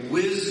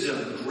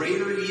 Wisdom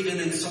greater even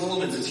than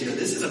Solomon's is here.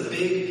 This is a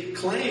big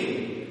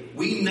claim.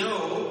 We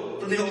know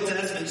from the Old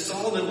Testament,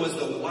 Solomon was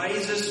the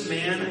wisest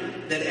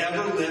man that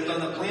ever lived on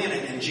the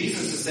planet. And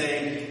Jesus is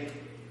saying,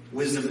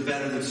 wisdom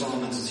better than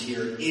Solomon's is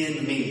here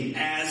in me.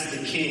 As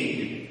the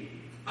king,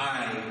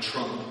 I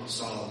trump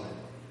Solomon.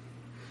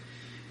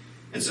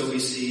 And so we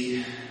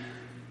see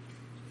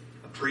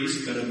a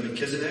priest better than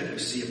Melchizedek. We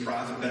see a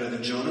prophet better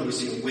than Jonah. We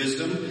see a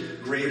wisdom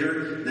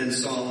greater than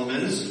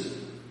Solomon's.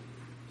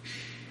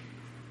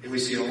 And we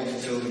see it all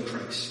fulfilled in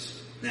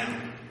Christ. Now,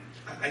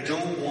 I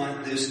don't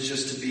want this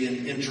just to be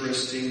an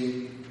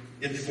interesting,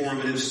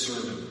 informative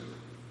sermon.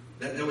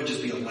 That would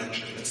just be a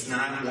lecture. That's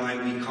not why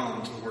we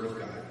come to the Word of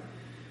God.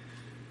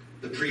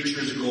 The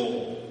preacher's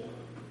goal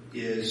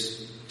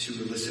is to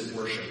elicit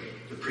worship.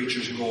 The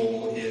preacher's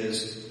goal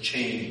is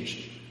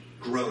change,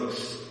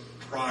 growth,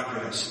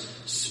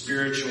 progress,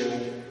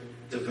 spiritual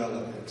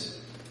development.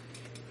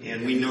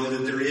 And we know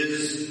that there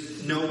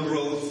is no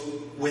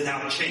growth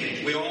without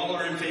change. We all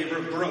are in favor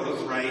of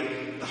growth,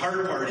 right? The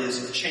hard part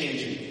is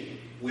changing.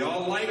 We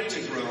all like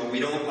to grow. We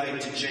don't like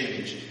to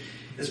change.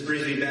 This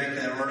brings me back to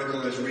that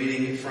article I was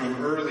reading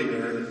from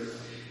earlier,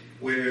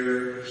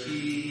 where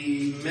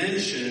he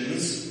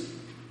mentions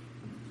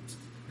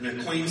an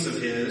acquaintance of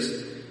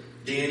his,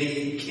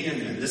 Danny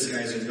Kahneman. This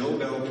guy's a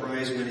Nobel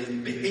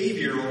Prize-winning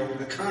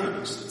behavioral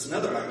economist. It's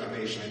another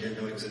occupation I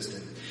didn't know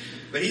existed.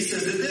 But he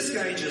says that this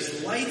guy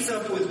just lights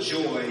up with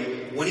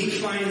joy when he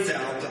finds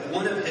out that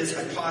one of his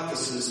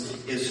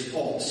hypotheses is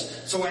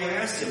false. So I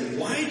asked him,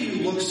 why do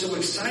you look so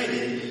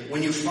excited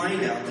when you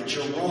find out that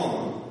you're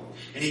wrong?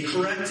 And he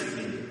corrected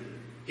me.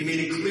 He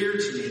made it clear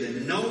to me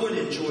that no one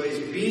enjoys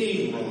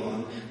being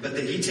wrong, but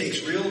that he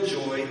takes real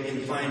joy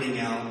in finding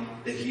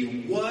out that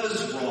he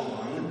was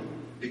wrong,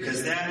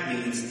 because that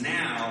means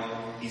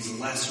now he's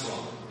less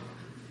wrong.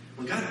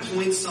 When God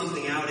points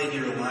something out in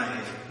your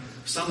life,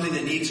 something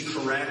that needs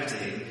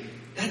correcting,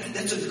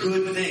 that's a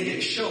good thing.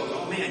 It shows,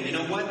 oh man, you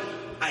know what?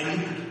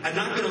 I'm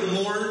not going to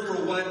mourn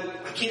for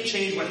I can't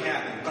change what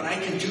happened, but I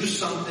can do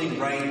something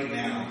right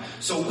now.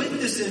 So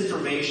with this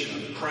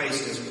information of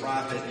Christ as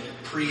prophet,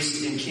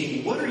 priest, and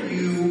king, what are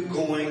you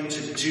going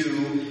to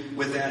do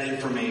with that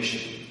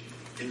information?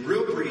 In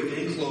real brief,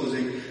 in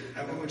closing,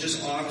 I will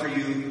just offer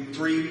you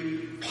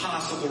 3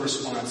 possible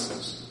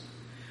responses.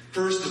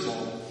 First of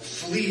all,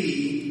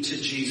 flee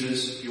to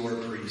Jesus, your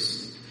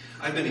priest.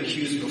 I've been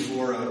accused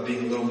before of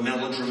being a little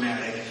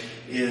melodramatic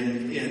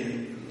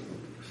in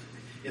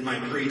my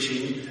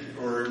preaching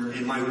or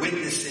in my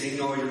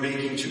witnessing. Oh, you're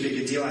making too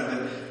big a deal out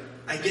of it.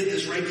 I get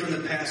this right from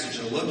the passage.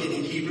 I look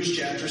in Hebrews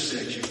chapter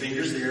 6. Your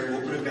finger's there.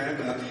 Open it back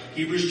up.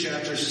 Hebrews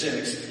chapter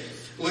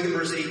 6. Look at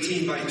verse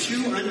 18. By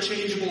 2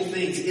 unchangeable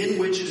things in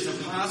which it is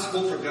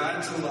impossible for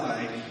God to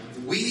lie,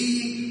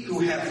 we who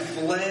have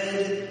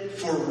fled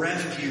for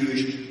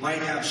refuge might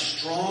have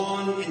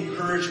strong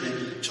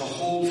encouragement to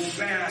hold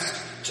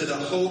fast to the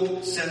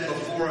hope set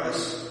before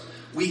us.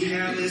 We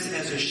have this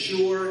as a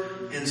sure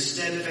and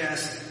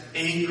steadfast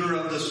anchor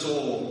of the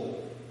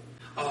soul.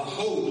 A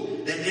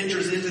hope that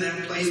enters into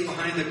that place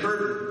behind the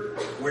curtain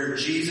where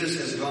Jesus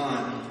has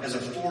gone as a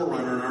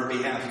forerunner on our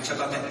behalf. It's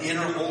about that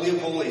inner holy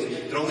of holies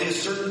that only a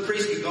certain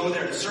priest could go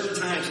there at certain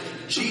times.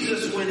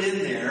 Jesus went in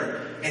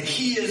there and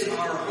he is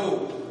our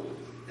hope.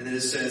 And then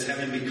it says,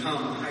 having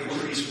become a high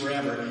priest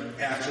forever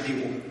after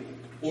the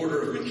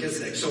order of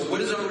Melchizedek. So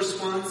what is our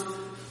response?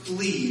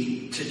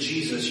 Flee to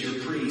Jesus, your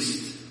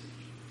priest.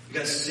 You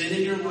got sin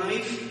in your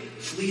life?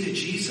 Flee to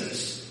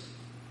Jesus.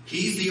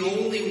 He's the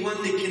only one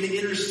that can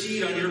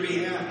intercede on your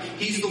behalf.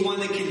 He's the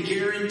one that can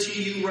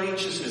guarantee you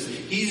righteousness.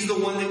 He's the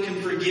one that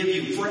can forgive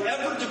you,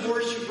 forever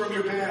divorce you from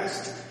your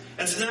past.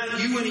 That's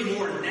not you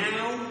anymore.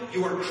 Now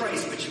you are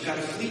Christ, but you've got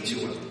to flee to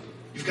him.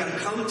 You've got to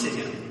come to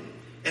him.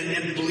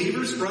 And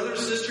believers, brothers,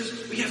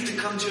 sisters, we have to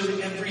come to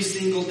him every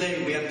single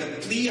day. We have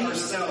to flee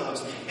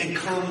ourselves and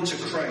come to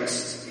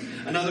Christ.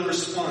 Another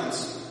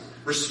response.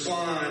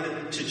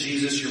 Respond to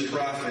Jesus, your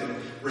prophet.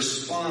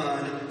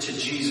 Respond to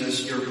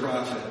Jesus, your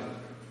prophet.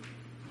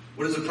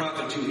 What does the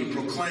prophet do? He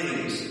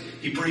proclaims.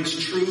 He brings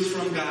truth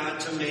from God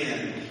to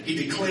man. He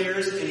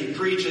declares and he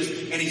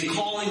preaches and he's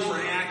calling for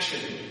action.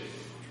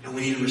 And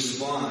we need to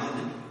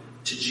respond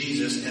to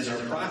Jesus as our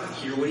prophet.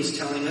 Hear what he's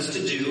telling us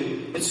to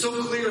do. It's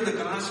so clear in the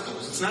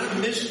Gospels. It's not a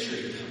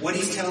mystery what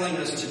he's telling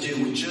us to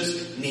do. We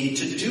just need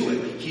to do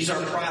it. He's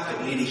our prophet.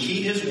 We need to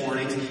heed his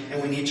warnings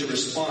and we need to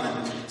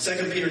respond.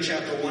 2 Peter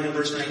chapter 1 and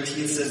verse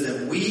 19 says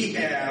that we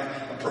have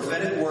a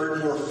prophetic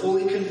word more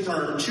fully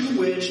confirmed, to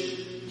which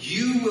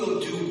you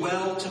will do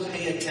well to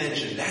pay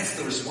attention. That's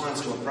the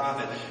response to a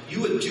prophet.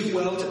 You would do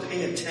well to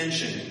pay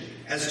attention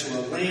as to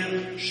a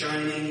lamp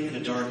shining in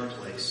a dark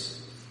place.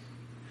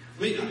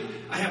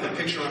 I have a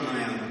picture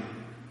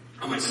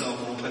on my cell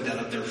phone. I'll put that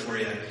up there for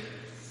you.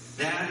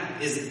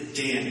 That is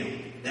Daniel.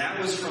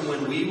 That was from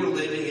when we were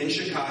living in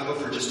Chicago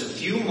for just a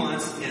few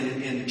months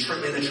in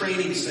the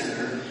training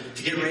center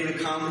to get ready to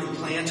come and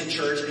plant a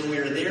church. And we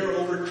were there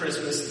over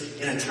Christmas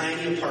in a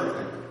tiny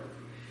apartment.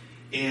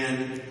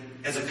 And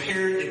as a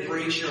parent, it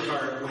breaks your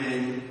heart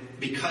when,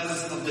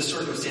 because of the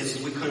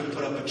circumstances, we couldn't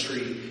put up a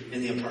tree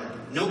in the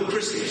apartment. No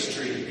Christmas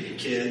tree,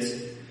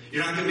 kids.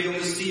 You're not going to be able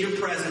to see your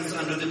presents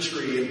under the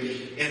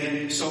tree.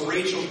 And so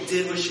Rachel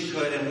did what she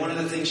could. And one of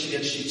the things she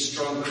did, she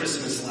strung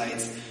Christmas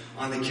lights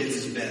on the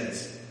kids'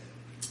 beds.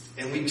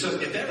 And we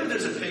took, if ever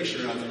there's a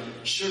picture of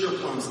sugar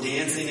plums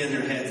dancing in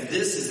their heads,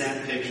 this is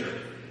that picture.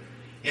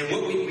 And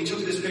what we took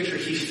this picture,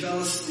 he fell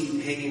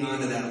asleep hanging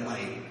onto that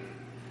light.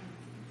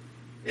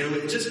 And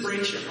it just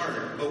breaks your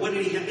heart. But what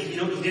did he have? He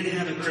didn't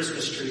have a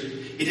Christmas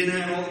tree. He didn't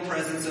have all the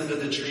presents under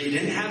the tree. He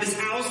didn't have his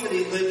house that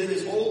he lived in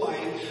his whole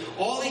life.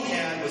 All he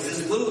had was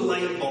this little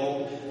light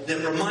bulb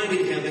that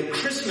reminded him that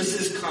Christmas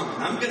is coming.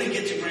 I'm going to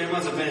get to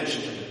Grandma's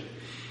eventually.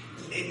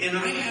 And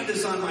I have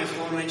this on my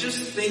phone, and I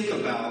just think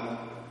about,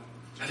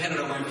 I've had it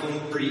on my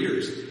phone for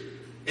years.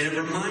 And it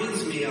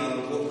reminds me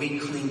of what we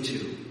cling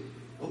to,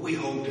 what we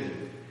hope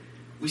in.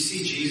 We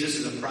see Jesus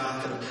as a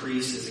prophet, a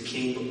priest, as a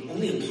king, but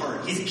only in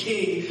part. He's a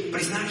king,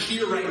 but he's not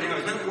here right now.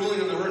 He's not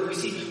ruling on the earth. We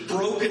see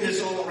brokenness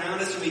all around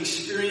us, and we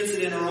experience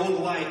it in our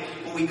own life,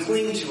 but we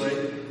cling to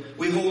it.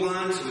 We hold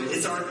on to it.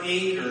 It's our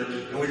anchor,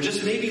 and we're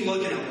just maybe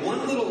looking at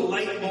one little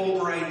light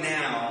bulb right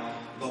now,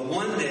 but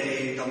one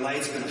day the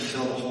light's going to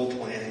fill the whole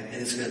planet, and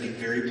it's going to be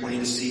very plain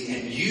to see,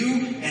 and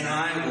you and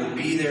I will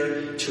be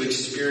there to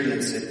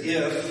experience it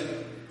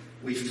if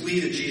we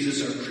flee to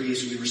Jesus, our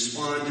priest, we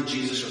respond to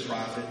Jesus, our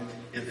prophet,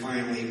 and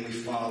finally, we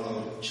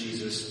follow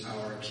Jesus,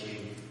 our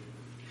King.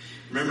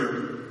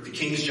 Remember, the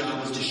king's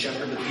job was to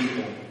shepherd the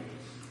people,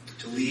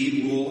 to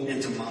lead, rule,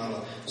 and to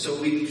model. So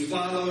we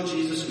follow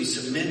Jesus, we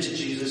submit to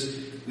Jesus,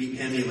 we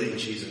emulate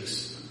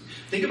Jesus.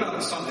 Think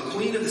about Saul. The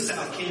queen of the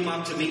south came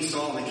up to meet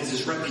Solomon because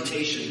his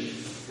reputation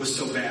was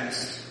so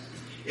vast.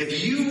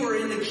 If you were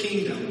in the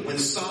kingdom when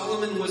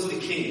Solomon was the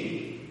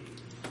king,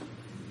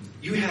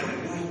 you had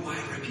a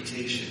worldwide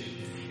reputation.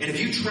 And if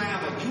you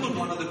traveled, you would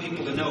want other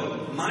people to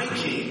know, my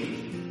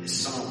king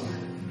is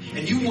Solomon.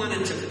 And you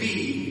wanted to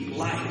be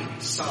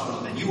like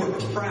Solomon. You were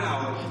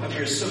proud of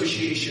your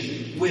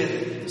association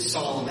with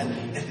Solomon.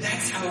 And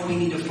that's how we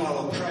need to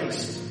follow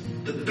Christ,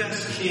 the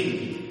best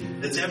king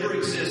that's ever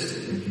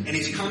existed. And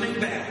he's coming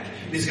back,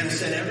 and he's going to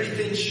set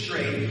everything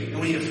straight, and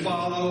we need to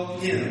follow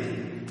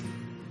him.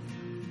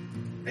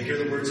 I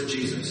hear the words of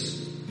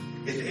Jesus.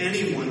 If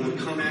anyone would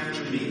come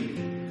after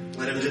me,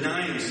 let him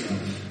deny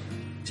himself,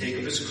 take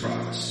up his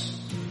cross,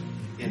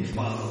 and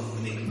follow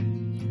me.